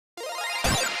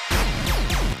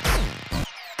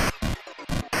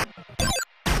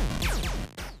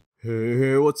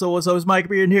Hey, what's up, it's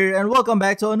mikeyperion here, and welcome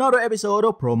back to another episode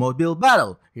of Promote Build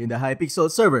Battle in the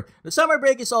Hypixel server. The summer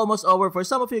break is almost over for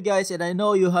some of you guys, and I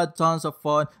know you had tons of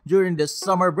fun during the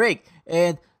summer break.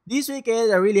 And this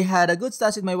weekend, I really had a good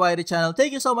stats in my YT channel.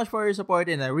 Thank you so much for your support,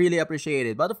 and I really appreciate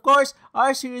it. But of course,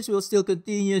 our series will still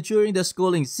continue during the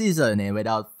schooling season, and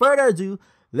without further ado,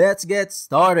 let's get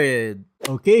started.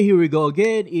 Okay, here we go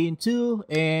again in 2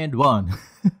 and 1.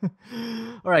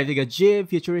 Alright, we got gym,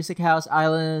 futuristic house,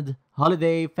 island,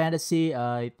 holiday, fantasy.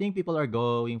 I think people are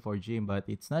going for gym, but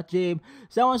it's not gym.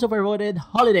 Someone super voted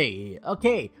holiday.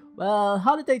 Okay, well,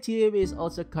 holiday theme is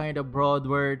also kind of broad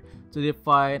word to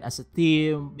define as a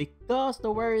theme because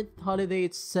the word holiday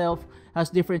itself has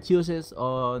different uses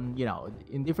on,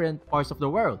 in different parts of the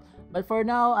world. But for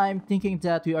now, I'm thinking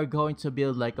that we are going to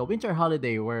build like a winter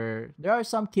holiday where there are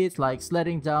some kids like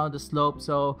sledding down the slope.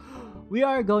 So we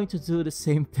are going to do the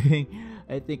same thing.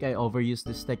 I think I overused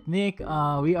this technique.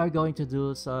 We are going to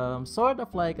do some sort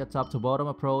of like a top to bottom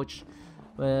approach.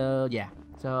 Well, yeah.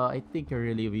 So I think you're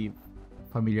really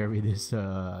familiar with this,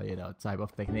 type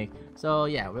of technique. So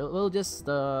yeah, we'll just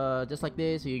like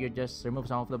this. You can just remove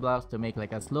some of the blocks to make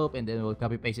like a slope, and then we'll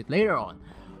copy paste it later on.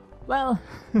 Well.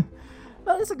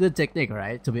 Well, it's a good technique,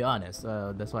 right? To be honest,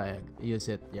 that's why I use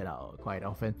it, quite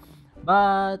often.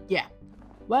 But yeah,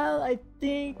 well, I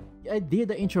think I did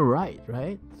the intro right?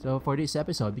 So for this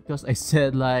episode, because I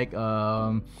said like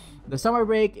the summer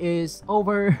break is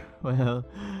over. Well,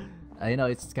 I know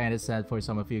it's kind of sad for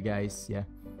some of you guys. Yeah,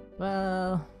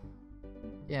 well,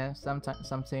 yeah, some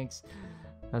things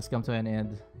has come to an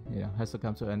end. Has to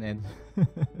come to an end.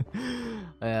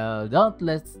 Well,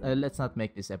 let's not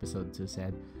make this episode too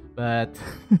sad. But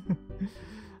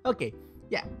okay,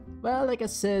 yeah. Well, like I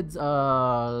said,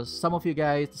 some of you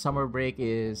guys, the summer break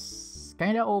is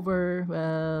kind of over.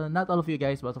 Well, not all of you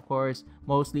guys, but of course,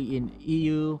 mostly in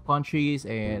EU countries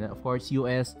and of course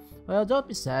US. Well, don't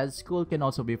be sad. School can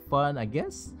also be fun, I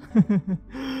guess.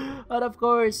 But of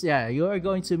course, yeah, you are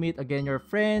going to meet again your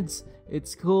friends.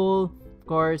 It's cool. Of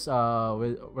course,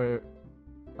 we're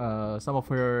some of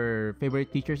your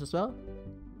favorite teachers as well,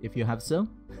 if you have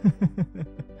some.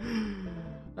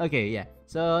 Okay, yeah.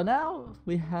 So now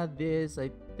we have this.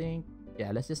 I think,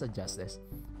 yeah. Let's just adjust this.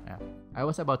 I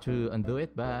was about to undo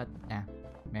it, but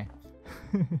meh.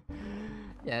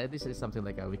 Yeah, this is something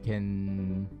like we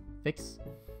can fix.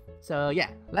 So yeah,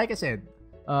 like I said,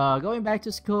 going back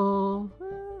to school.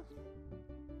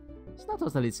 It's not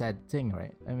totally sad thing,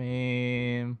 right? I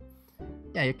mean.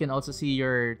 Yeah, you can also see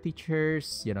your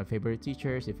teachers, favorite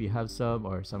teachers if you have some,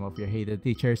 or some of your hated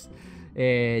teachers.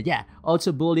 And yeah,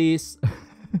 also bullies.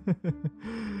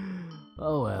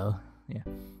 Oh well, yeah.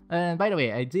 And by the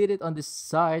way, I did it on this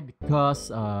side because,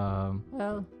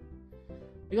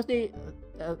 because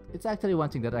it's actually one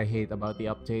thing that I hate about the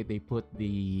update. They put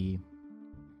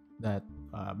that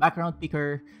background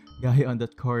picker guy on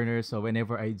that corner, so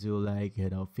whenever I do like,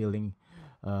 filling,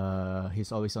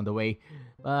 he's always on the way.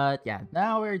 But yeah,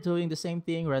 now we're doing the same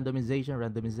thing,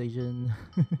 randomization.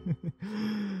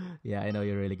 Yeah, I know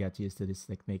you really got used to this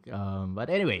technique. But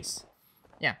anyways,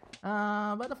 yeah.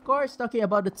 But of course, talking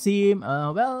about the theme,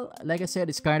 well, like I said,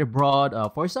 it's kind of broad.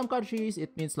 For some countries,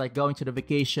 it means like going to the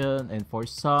vacation, and for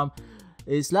some,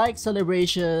 it's like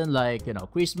celebration, like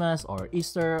Christmas or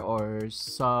Easter, or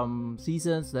some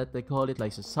seasons that they call it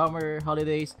like the summer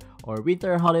holidays or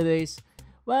winter holidays.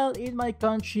 Well, in my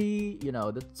country,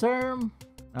 the term,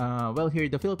 well, here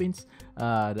in the Philippines,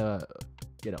 the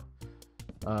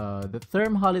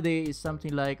term holiday is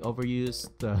something like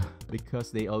overused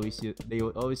because they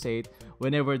would always say it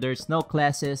whenever there's no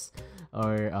classes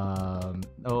or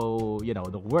no,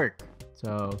 the work.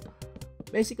 So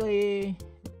basically,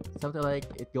 something like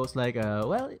it goes like,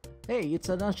 well, hey, it's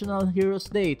a National Heroes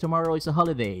Day. Tomorrow is a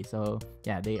holiday. So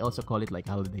yeah, they also call it like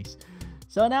holidays.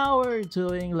 So now we're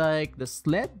doing like the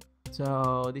sled.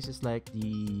 So this is like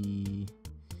the,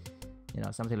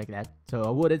 something like that. So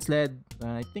a wooden sled.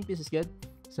 I think this is good.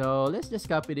 So let's just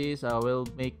copy this. We'll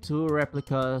make 2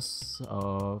 replicas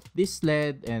of this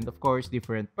sled, and of course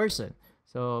different person.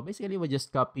 So basically we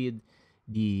just copied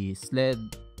the sled.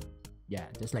 Yeah,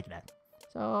 just like that.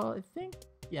 So I think,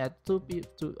 yeah, two.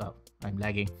 Oh, I'm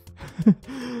lagging.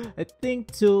 I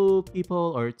think 2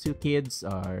 people or 2 kids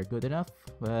are good enough.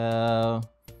 Well,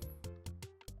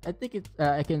 I think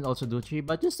I can also do 3,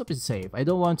 but just to be safe, I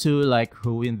don't want to like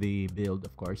ruin the build,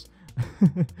 of course.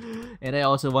 And I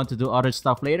also want to do other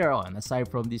stuff later on aside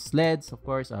from these sleds, of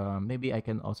course. Maybe I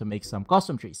can also make some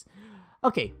custom trees.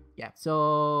 Okay, yeah.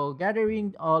 So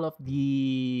gathering all of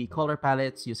the color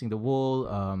palettes using the wool.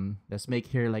 Let's make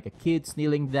here like a kid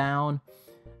kneeling down.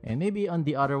 And maybe on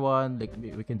the other one, like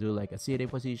we can do like a city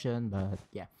position, but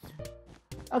yeah.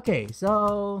 Okay,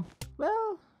 so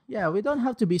well, yeah, we don't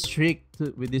have to be strict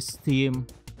with this theme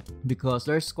because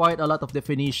there's quite a lot of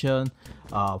definition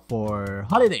for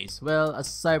holidays. Well,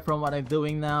 aside from what I'm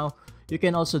doing now, you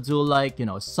can also do like, you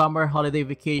know, summer holiday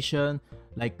vacation,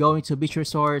 like going to beach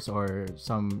resorts or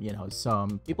some, you know,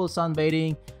 some people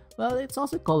sunbathing. Well, it's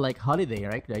also called like holiday,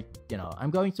 right? Like, you know,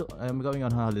 I'm going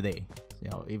on holiday. You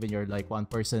know, even you're like one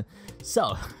person.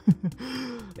 So,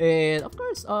 and of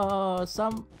course,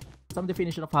 some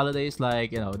definition of holidays,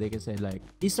 like, you know, they can say like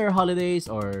Easter holidays,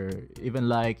 or even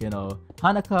like, you know,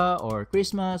 Hanukkah or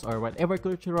Christmas or whatever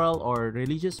cultural or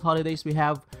religious holidays we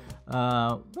have.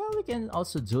 Well, we can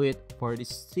also do it for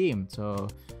this theme. So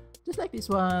just like this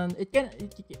one, it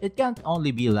can't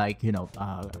only be like, you know,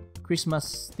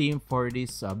 Christmas theme for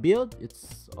this build.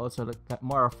 It's also like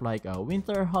more of like a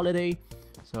winter holiday.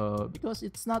 So because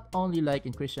it's not only like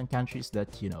in Christian countries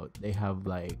that, you know, they have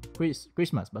like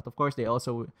Christmas, but of course they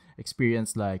also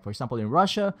experience, like, for example, in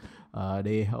Russia,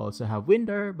 they also have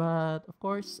winter. But of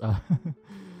course,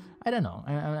 I don't know.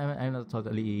 I'm not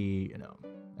totally, you know,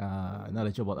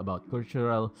 knowledgeable about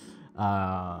cultural,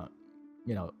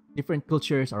 you know, different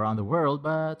cultures around the world.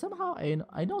 But somehow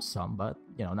I know some, but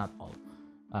you know, not all.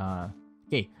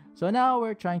 Okay. So now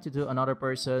we're trying to do another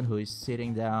person who is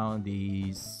sitting down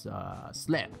this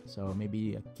sled. So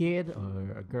maybe a kid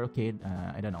or a girl kid.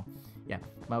 I don't know. Yeah,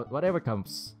 but whatever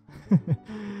comes.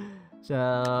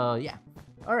 So yeah.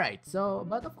 All right. So,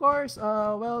 but of course,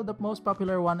 well, the most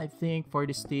popular one I think for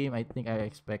this team, I think I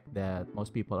expect that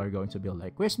most people are going to build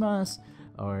like Christmas,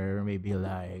 or maybe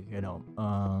like, you know,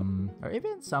 or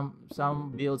even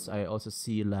some builds I also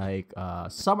see like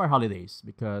summer holidays,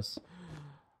 because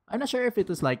I'm not sure if it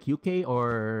is like UK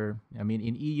or, I mean,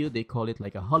 in EU they call it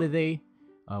like a holiday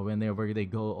whenever they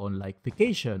go on like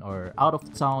vacation or out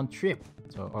of town trip,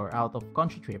 so, or out of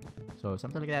country trip, so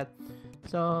something like that.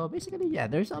 So basically, yeah,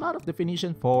 there's a lot of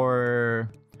definition for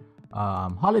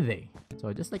holiday.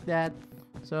 So just like that.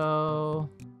 So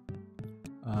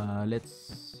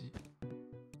let's,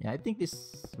 yeah, I think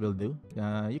this will do.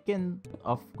 You can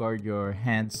off guard your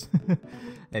hands,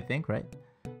 I think, right?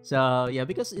 So yeah,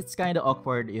 because it's kind of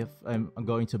awkward if I'm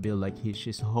going to build like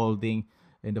she's holding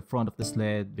in the front of the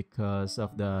sled because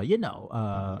of the, you know,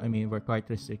 I mean, we're quite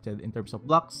restricted in terms of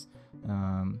blocks.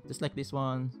 Just like this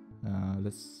one,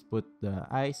 let's put the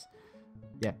ice.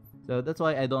 Yeah, so that's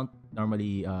why I don't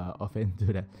normally often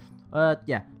do that. But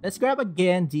yeah, let's grab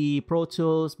again the Pro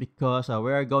Tools, because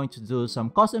we are going to do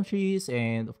some custom trees,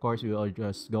 and of course we are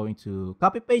just going to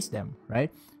copy paste them,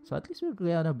 right? So at least we're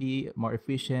gonna be more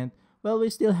efficient. Well,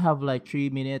 we still have like 3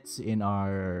 minutes in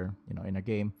our, you know, in our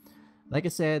game. Like I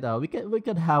said, we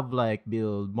could have like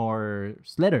build more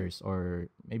sledders, or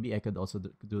maybe I could also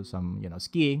do some, you know,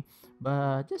 skiing,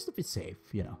 but just to be safe,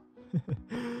 you know.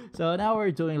 So now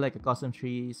we're doing like a custom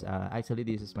trees. Actually,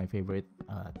 this is my favorite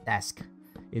task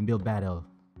in build battle.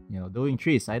 You know, doing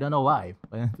trees. I don't know why,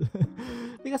 but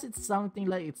because it's something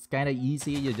like, it's kind of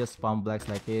easy. You just spawn blocks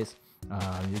like this.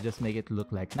 You just make it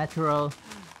look like natural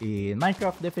in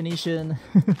Minecraft definition.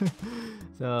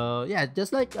 So yeah,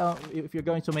 just like if you're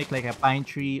going to make like a pine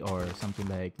tree or something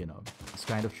like, you know, this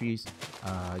kind of trees,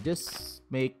 just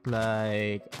make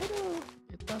like, I don't know,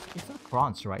 it's not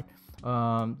bronze, right?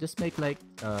 Just make like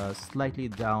slightly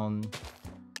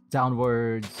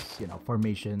downwards, you know,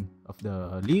 formation of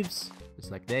the leaves,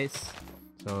 just like this.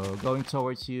 So going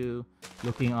towards you,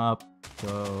 looking up.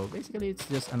 So basically, it's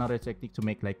just another technique to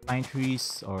make like pine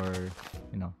trees, or,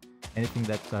 you know, anything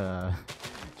that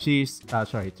trees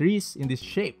in this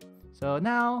shape. So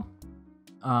now,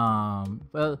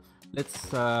 well,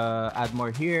 let's add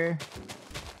more here.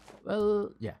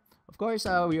 Well, yeah, of course,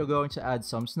 we are going to add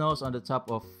some snows on the top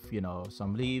of, you know,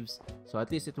 some leaves. So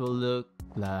at least it will look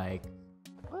like,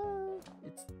 well,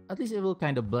 at least it will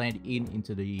kind of blend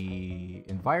into the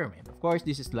environment. Of course,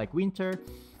 this is like winter,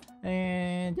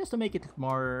 and just to make it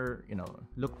more, you know,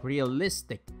 look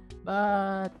realistic.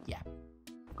 But yeah,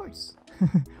 of course,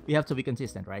 we have to be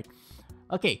consistent, right?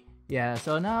 Okay, yeah,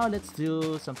 so now let's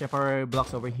do some temporary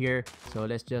blocks over here. So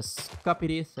let's just copy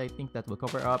this. I think that will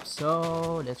cover up.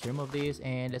 So let's remove this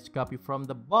and let's copy from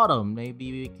the bottom.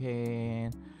 Maybe we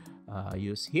can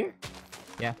use here.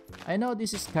 Yeah, I know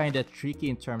this is kind of tricky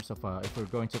in terms of if we're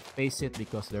going to paste it,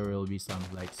 because there will be some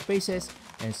like spaces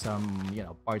and some, you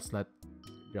know, parts that,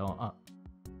 you know,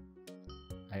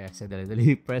 I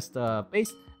accidentally pressed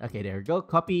paste. Okay, there we go,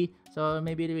 copy. So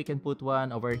maybe we can put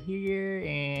one over here,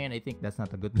 and I think that's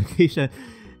not a good location.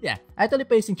 Yeah, actually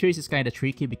placing trees is kind of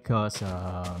tricky because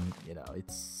you know,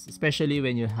 it's especially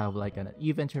when you have like an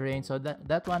even terrain. So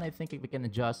that one I think we can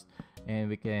adjust, and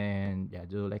we can, yeah,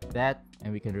 do like that,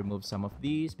 and we can remove some of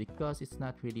these because it's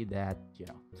not really that, you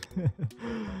know.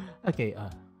 Okay,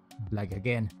 lag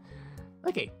again.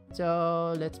 Okay,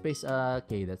 so let's place,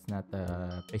 okay, that's not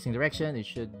the placing direction. It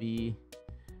should be,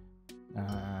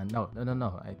 no,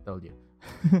 I told you.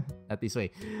 Not this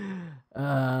way.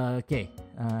 Okay,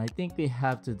 I think we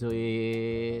have to do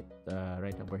it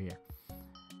right over here.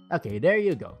 Okay, there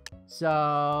you go. So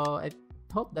I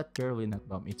hope that girl will not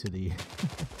bump into the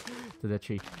to the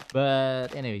tree.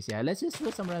 But anyways, yeah, let's just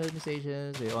do some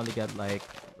randomizations. We only got like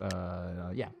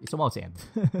yeah, it's almost end.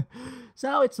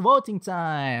 So it's voting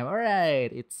time. All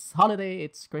right, it's holiday,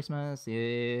 it's Christmas,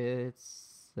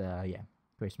 it's yeah,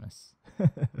 Christmas.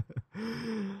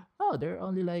 Oh, there are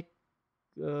only like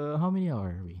how many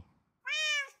are we?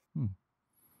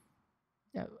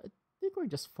 Yeah, I think we're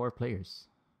just 4 players.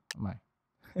 Oh my.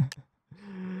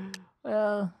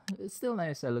 Well, it's still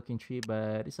nice looking tree,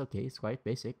 but it's okay. It's quite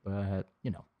basic, but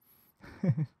you know.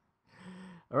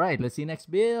 All right, let's see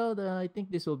next build. I think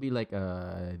this will be like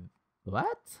a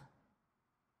what?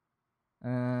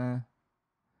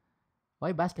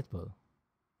 Why basketball?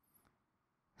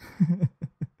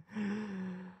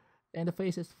 And the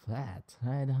face is flat.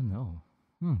 I don't know.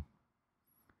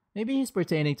 Maybe he's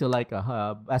pertaining to like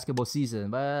a basketball season,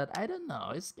 but I don't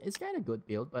know. It's kind of good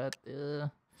build, but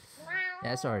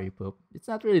yeah, sorry, Poop. It's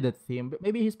not really the theme, but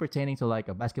maybe he's pertaining to like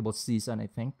a basketball season, I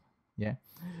think. Yeah.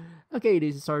 Okay,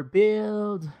 this is our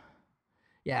build.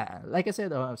 Yeah, like I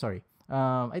said, I'm sorry.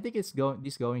 I think this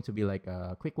going to be like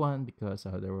a quick one because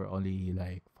there were only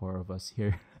like 4 of us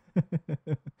here.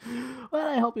 Well,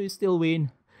 I hope we still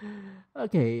win.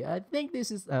 Okay, I think this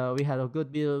is we had a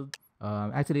good build.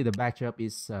 Actually, the backdrop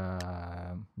is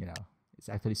you know, it's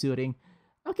actually suiting.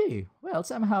 Okay, well,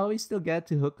 somehow we still get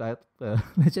to hook up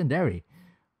legendary.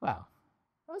 Wow,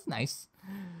 that was nice.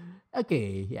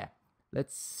 Okay, yeah,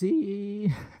 let's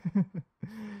see.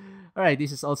 All right,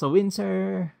 this is also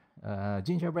Windsor,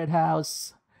 gingerbread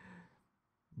house.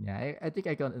 Yeah, I think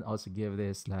I can also give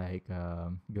this like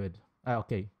good.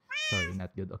 Okay, sorry,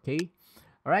 not good. Okay,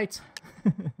 all right.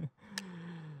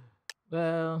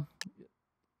 Well,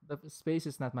 the space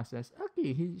is not maximized.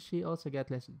 Okay, she also got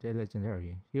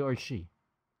legendary. He or she.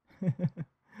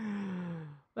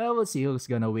 Well, we'll see who's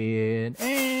gonna win,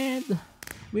 and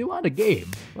we won the game.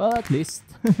 Well, at least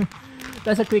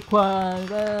that's a quick one.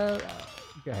 Well,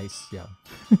 guys, yeah.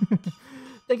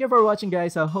 Thank you for watching,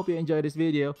 guys. I hope you enjoyed this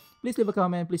video. Please leave a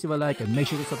comment, please leave a like, and make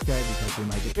sure to subscribe because we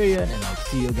might be period, and I'll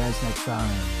see you guys next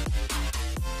time.